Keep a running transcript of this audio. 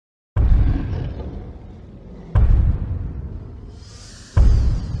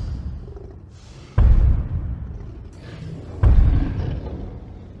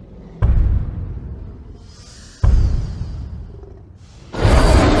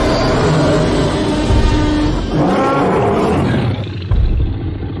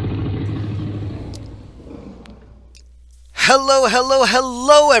Hello, hello,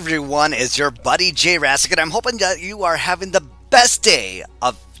 hello everyone, it's your buddy Jayrassic, and I'm hoping that you are having the best day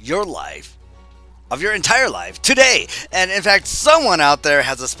of your life, of your entire life, today. And in fact, someone out there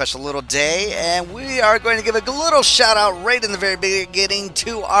has a special little day, and we are going to give a little shout out right in the very beginning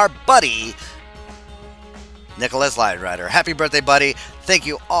to our buddy, Nicholas Lion Rider. Happy birthday, buddy. Thank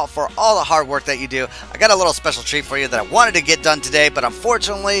you all for all the hard work that you do. I got a little special treat for you that I wanted to get done today, but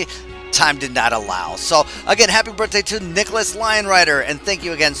unfortunately, time did not allow. So again, happy birthday to Nicholas Lion Rider, and thank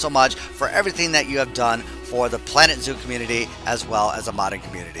you again so much for everything that you have done for the Planetzoo community as well as the modding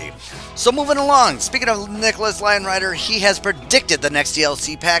community. So moving along, speaking of Nicholas Lion Rider, he has predicted the next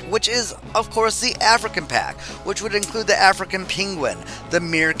DLC pack, which is of course the African pack, which would include the African penguin, the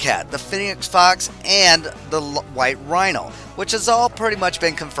meerkat, the phoenix fox, and the white rhino, which has all pretty much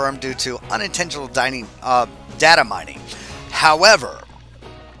been confirmed due to unintentional data mining. However,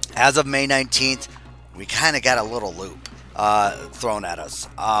 as of May 19th, we kind of got a little loop thrown at us,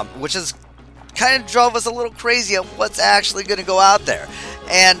 which is kind of drove us a little crazy of what's actually going to go out there.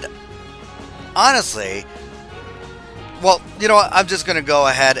 And honestly, well, you know what, I'm just going to go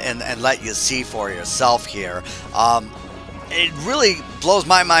ahead and let you see for yourself here. It really blows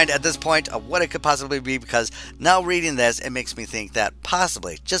my mind at this point of what it could possibly be, because now reading this, it makes me think that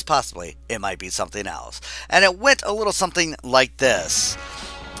possibly, just possibly, it might be something else. And it went a little something like this.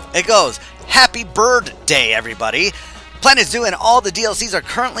 It goes, Happy Bird Day, everybody. Planetzoo and all the DLCs are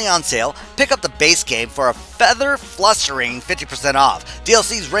currently on sale. Pick up the base game for a feather flustering 50% off.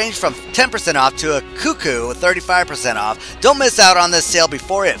 DLCs range from 10% off to a cuckoo 35% off. Don't miss out on this sale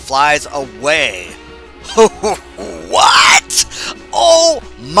before it flies away. What? Oh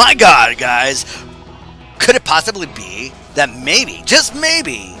my god, guys. Could it possibly be that maybe, just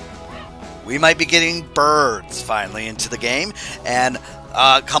maybe, we might be getting birds finally into the game? And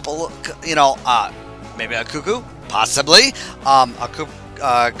a couple, you know, maybe a cuckoo, possibly, a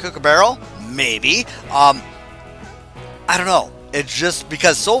kookaburra, maybe. I don't know. It's just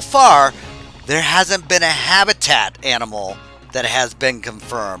because so far there hasn't been a habitat animal that has been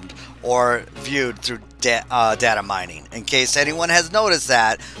confirmed or viewed through data mining. In case anyone has noticed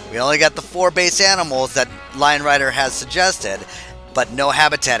that, we only got the 4 base animals that Lion Rider has suggested, but no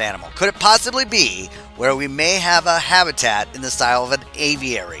habitat animal. Could it possibly be where we may have a habitat in the style of an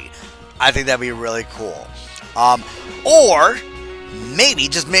aviary? I think that'd be really cool. Or maybe,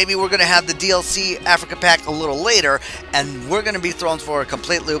 just maybe, we're going to have the DLC Africa pack a little later, and we're going to be thrown for a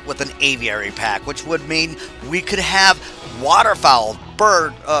complete loop with an aviary pack, which would mean we could have waterfowl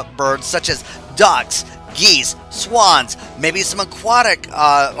birds such as ducks, geese, swans, maybe some aquatic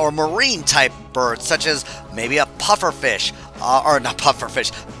or marine type birds such as maybe a pufferfish, or not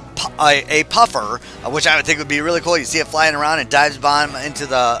pufferfish, a puffer, which I would think would be really cool. You see it flying around and dives bomb into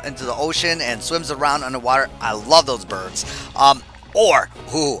the ocean and swims around underwater. I love those birds. Or,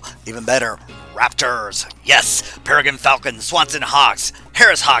 ooh, even better, raptors. Yes, peregrine falcons, swanson hawks,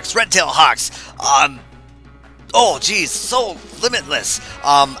 Harris hawks, red-tailed hawks. Oh, geez, so limitless.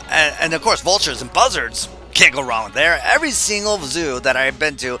 And of course, vultures and buzzards. Can't go wrong there. Every single zoo that I've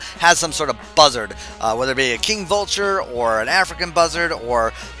been to has some sort of buzzard, whether it be a king vulture or an African buzzard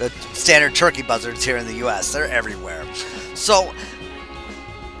or the standard turkey buzzards here in the US. They're everywhere. So,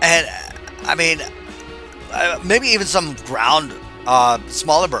 and I mean, maybe even some ground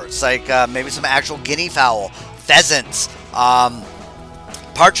smaller birds, like maybe some actual guinea fowl, pheasants,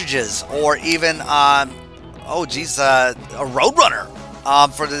 partridges, or even, oh geez, a roadrunner.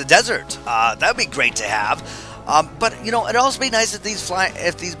 For the desert, that would be great to have. But you know, it'd also be nice if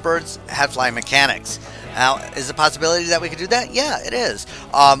these birds had flying mechanics. Now, is the possibility that we could do that? Yeah, it is.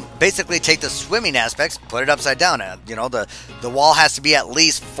 Basically, take the swimming aspects, put it upside down. You know, the wall has to be at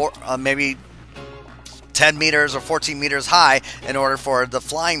least maybe 10 meters or 14 meters high in order for the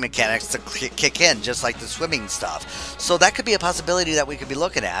flying mechanics to kick in, just like the swimming stuff. So that could be a possibility that we could be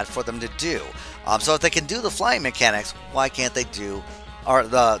looking at for them to do. So if they can do the flying mechanics, why can't they do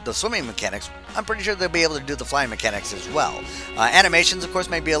the swimming mechanics? I'm pretty sure they'll be able to do the flying mechanics as well. Animations, of course,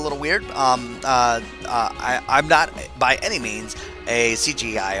 may be a little weird. I'm not by any means a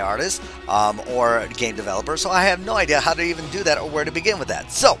CGI artist or game developer, so I have no idea how to even do that or where to begin with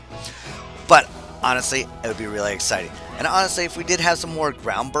that. So, but honestly, it would be really exciting. And honestly, if we did have some more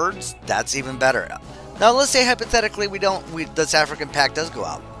ground birds, that's even better. Now, let's say hypothetically this African pack does go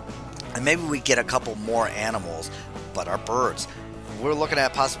out, and maybe we get a couple more animals, but our birds. We're looking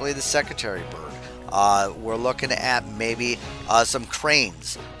at possibly the secretary bird. We're looking at maybe some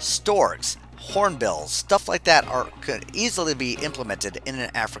cranes, storks, hornbills, stuff like that could easily be implemented in an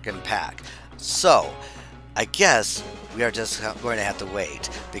African pack. So, I guess we are just going to have to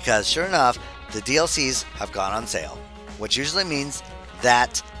wait, because sure enough, the DLCs have gone on sale. which usually means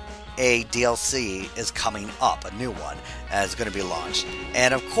that a DLC is coming up, a new one, is going to be launched.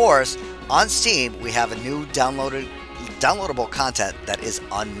 And of course, on Steam, we have a new downloadable content that is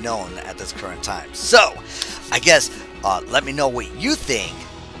unknown at this current time. So, I guess, let me know what you think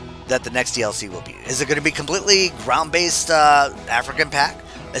that the next DLC will be. Is it going to be completely ground-based African pack?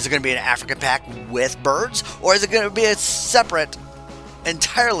 Is it going to be an African pack with birds? Or is it going to be a separate,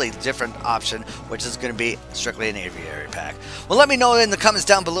 entirely different option, which is going to be strictly an aviary pack? Well, let me know in the comments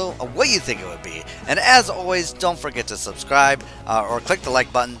down below what you think it would be. And as always, don't forget to subscribe or click the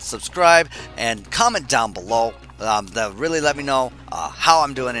like button, subscribe, and comment down below. That really let me know how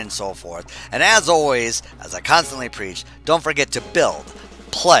I'm doing and so forth. And as always, as I constantly preach, don't forget to build,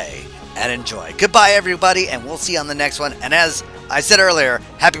 play, and enjoy. Goodbye, everybody, and we'll see you on the next one. And as I said earlier,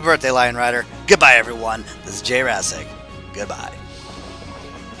 happy birthday, Lion Rider. Goodbye, everyone. This is Jayrassic. Goodbye.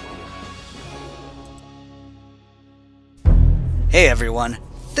 Hey, everyone.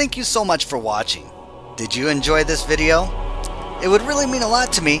 Thank you so much for watching. Did you enjoy this video? It would really mean a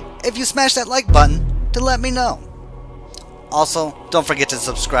lot to me if you smash that like button to let me know. Also, don't forget to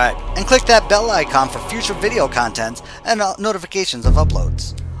subscribe and click that bell icon for future video content and notifications of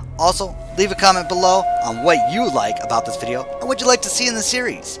uploads. Also, leave a comment below on what you like about this video and what you'd like to see in the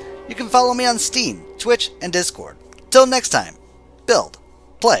series. You can follow me on Steam, Twitch, and Discord. Till next time, build,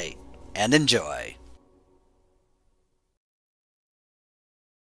 play, and enjoy.